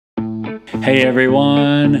Hey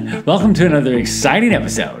everyone! Welcome to another exciting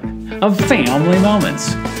episode of Family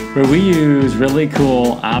Moments, where we use really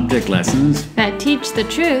cool object lessons that teach the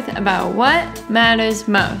truth about what matters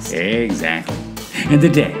most. Exactly. And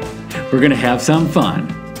today, we're going to have some fun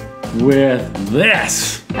with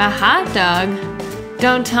this. A hot dog?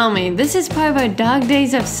 Don't tell me. This is part of our Dog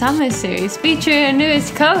Days of Summer series featuring our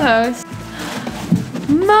newest co-host,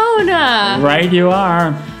 Mona! Right you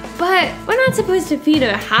are. But we're not supposed to feed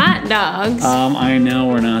her hot dogs. I know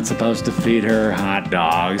we're not supposed to feed her hot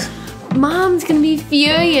dogs. Mom's gonna be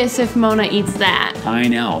furious if Mona eats that. I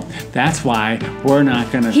know. That's why we're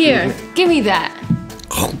not gonna Here, give me that.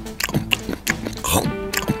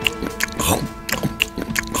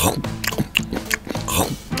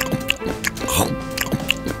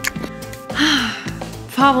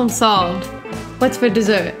 Problem solved. What's for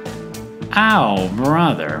dessert? Ow,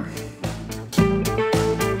 brother.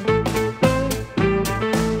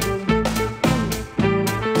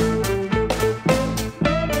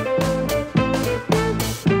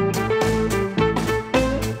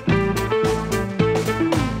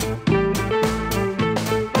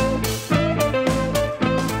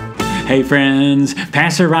 Hey friends,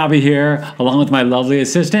 Pastor Robbie here, along with my lovely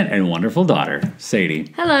assistant and wonderful daughter,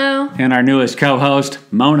 Sadie. Hello. And our newest co-host,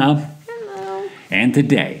 Mona. Hello. And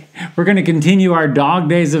today, we're going to continue our Dog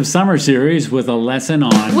Days of Summer series with a lesson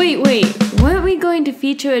on... Wait, weren't we going to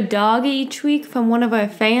feature a dog each week from one of our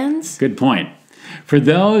fans? Good point. For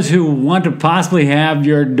those who want to possibly have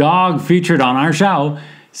your dog featured on our show,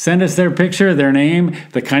 send us their picture, their name,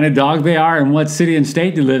 the kind of dog they are, and what city and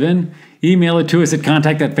state you live in. Email it to us at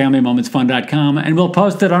contact@familymomentsfun.com, and we'll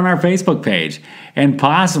post it on our Facebook page and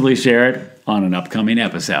possibly share it on an upcoming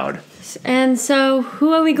episode. And so,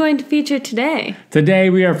 who are we going to feature today?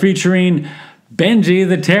 Today we are featuring Benji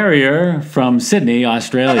the Terrier from Sydney,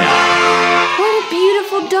 Australia. What a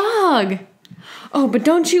beautiful dog! Oh, but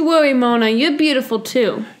don't you worry, Mona, you're beautiful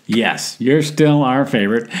too. Yes, you're still our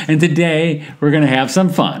favorite. And today we're going to have some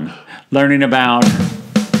fun learning about...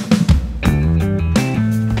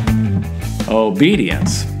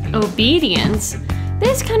 obedience. Obedience?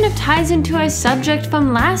 This kind of ties into our subject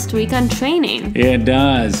from last week on training. It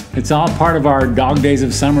does. It's all part of our Dog Days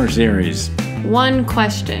of Summer series. One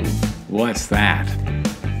question. What's that?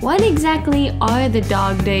 What exactly are the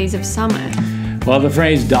Dog Days of Summer? Well, the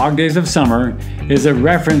phrase Dog Days of Summer is a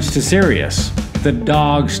reference to Sirius, the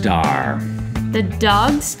dog star. The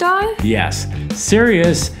dog star? Yes.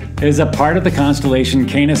 Sirius is a part of the constellation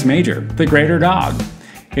Canis Major, the greater dog.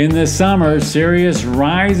 In the summer, Sirius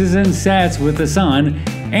rises and sets with the sun,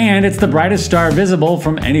 and it's the brightest star visible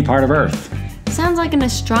from any part of Earth. Sounds like an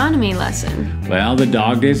astronomy lesson. Well, the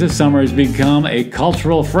Dog Days of Summer has become a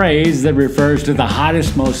cultural phrase that refers to the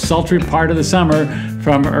hottest, most sultry part of the summer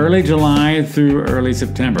from early July through early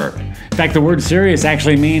September. In fact, the word Sirius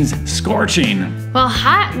actually means scorching. Well,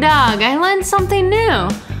 hot dog, I learned something new.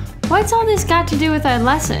 What's all this got to do with our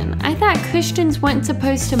lesson? I thought Christians weren't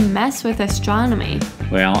supposed to mess with astronomy.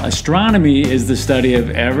 Well, astronomy is the study of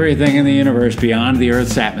everything in the universe beyond the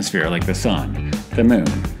Earth's atmosphere, like the sun, the moon,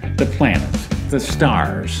 the planets, the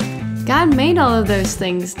stars. God made all of those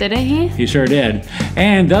things, didn't he? He sure did.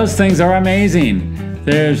 And those things are amazing.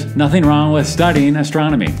 There's nothing wrong with studying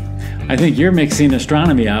astronomy. I think you're mixing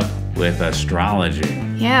astronomy up with astrology.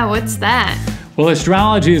 Yeah, what's that? Well,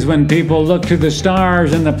 astrology is when people look to the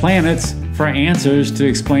stars and the planets for answers to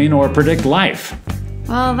explain or predict life.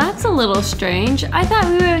 Well, that's a little strange. I thought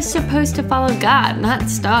we were supposed to follow God, not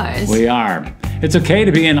stars. We are. It's okay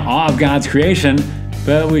to be in awe of God's creation,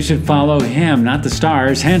 but we should follow Him, not the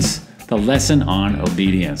stars, hence the lesson on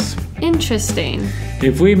obedience. Interesting.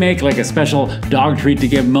 If we make like a special dog treat to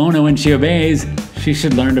give Mona when she obeys, she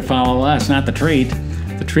should learn to follow us, not the treat.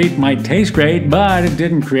 The treat might taste great, but it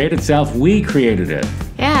didn't create itself, we created it.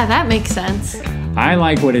 Yeah, that makes sense. I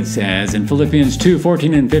like what it says in Philippians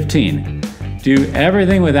 2:14 and 15. Do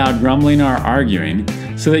everything without grumbling or arguing,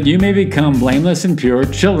 so that you may become blameless and pure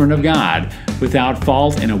children of God, without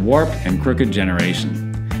fault in a warped and crooked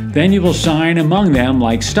generation. Then you will shine among them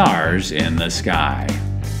like stars in the sky.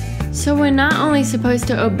 So we're not only supposed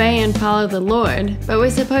to obey and follow the Lord, but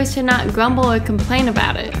we're supposed to not grumble or complain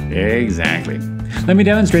about it. Exactly. Let me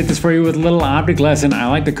demonstrate this for you with a little object lesson I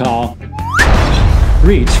like to call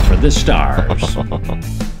Reach for the Stars.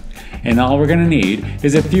 And all we're going to need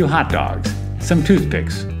is a few hot dogs, some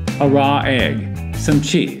toothpicks, a raw egg, some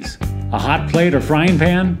cheese, a hot plate or frying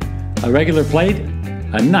pan, a regular plate,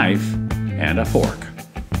 a knife, and a fork.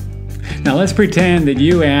 Now let's pretend that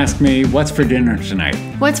you ask me, what's for dinner tonight?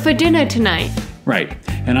 What's for dinner tonight? Right.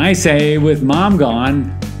 And I say, with Mom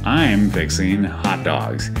gone, I'm fixing hot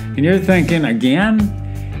dogs. And you're thinking, again?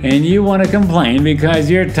 and you want to complain because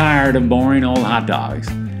you're tired of boring old hot dogs.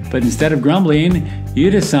 But instead of grumbling, you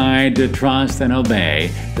decide to trust and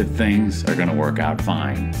obey that things are going to work out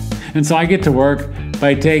fine. And so I get to work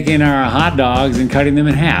by taking our hot dogs and cutting them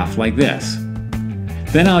in half like this.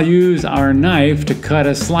 Then I'll use our knife to cut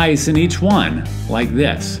a slice in each one like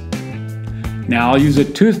this. Now I'll use a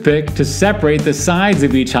toothpick to separate the sides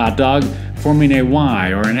of each hot dog, forming a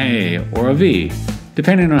Y or an A or a V,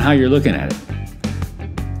 depending on how you're looking at it.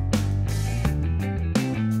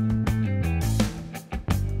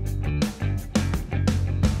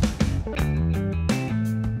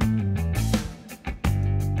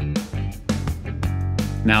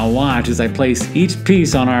 Now watch as I place each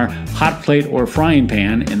piece on our hot plate or frying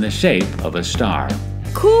pan in the shape of a star.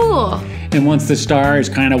 Cool! And once the star is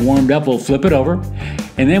kind of warmed up, we'll flip it over.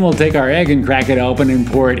 And then we'll take our egg and crack it open and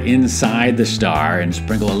pour it inside the star and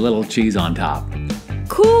sprinkle a little cheese on top.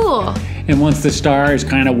 Cool! And once the star is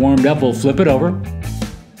kind of warmed up, we'll flip it over.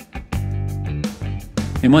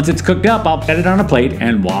 And once it's cooked up, I'll set it on a plate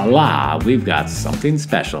and voila, we've got something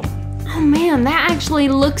special. Oh man, that actually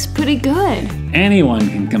looks pretty good. Anyone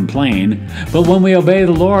can complain, but when we obey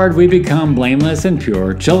the Lord, we become blameless and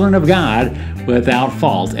pure children of God without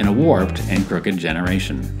fault in a warped and crooked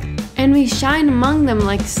generation. And we shine among them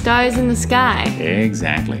like stars in the sky.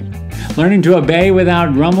 Exactly. Learning to obey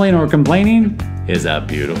without grumbling or complaining is a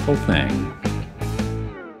beautiful thing.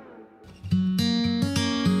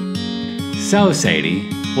 So,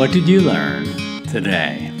 Sadie, what did you learn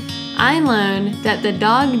today? I learned that the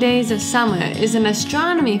dog days of summer is an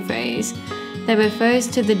astronomy phrase that refers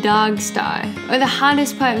to the dog star, or the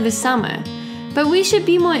hottest part of the summer. But we should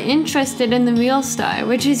be more interested in the real star,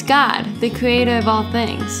 which is God, the creator of all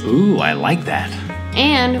things. Ooh, I like that.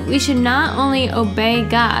 And we should not only obey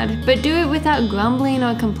God, but do it without grumbling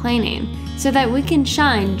or complaining, so that we can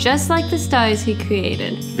shine just like the stars He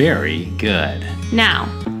created. Very good. Now,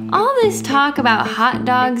 all this talk about hot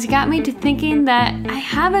dogs got me to thinking that I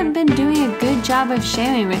haven't been doing a good job of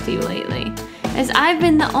sharing with you lately, as I've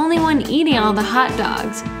been the only one eating all the hot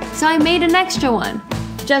dogs, so I made an extra one,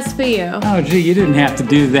 just for you. Oh gee, you didn't have to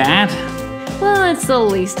do that. Well, it's the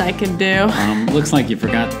least I could do. Looks like you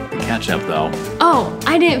forgot the ketchup though. Oh,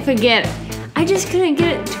 I didn't forget it. I just couldn't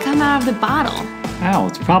get it to come out of the bottle. Ow,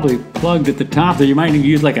 it's probably plugged at the top there. You might need to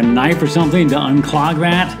use like a knife or something to unclog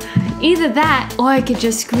that. Either that, or I could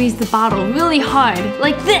just squeeze the bottle really hard,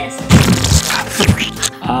 like this.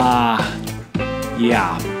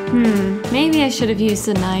 Yeah. Maybe I should have used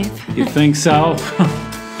a knife. You think so?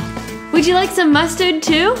 Would you like some mustard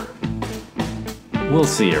too? We'll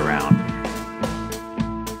see you around.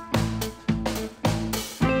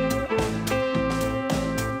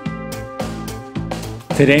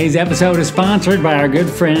 Today's episode is sponsored by our good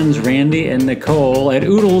friends Randy and Nicole at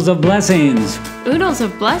Oodles of Blessings. Oodles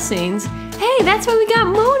of Blessings? Hey, that's where we got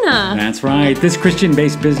Mona. That's right. This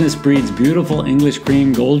Christian-based business breeds beautiful English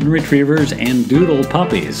cream golden retrievers and doodle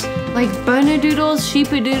puppies. Like Bernedoodles,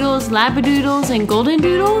 Sheepadoodles, Labradoodles, and Golden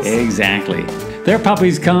Doodles? Exactly. Their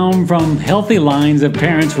puppies come from healthy lines of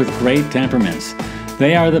parents with great temperaments.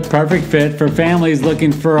 They are the perfect fit for families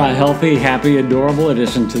looking for a healthy, happy, adorable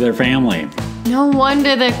addition to their family. No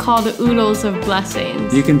wonder they're called Oodles of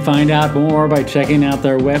Blessings. You can find out more by checking out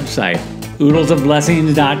their website,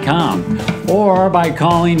 oodlesofblessings.com, or by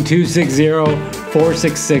calling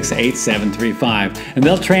 260-466-8735, and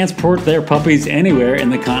they'll transport their puppies anywhere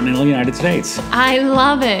in the continental United States. I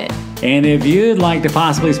love it. And if you'd like to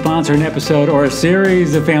possibly sponsor an episode or a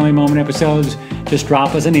series of Family Moment episodes, just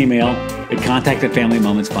drop us an email at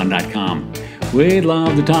contact@familymomentsfun.com. We'd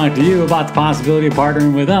love to talk to you about the possibility of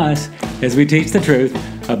partnering with us as we teach the truth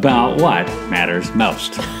about what matters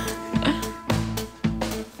most.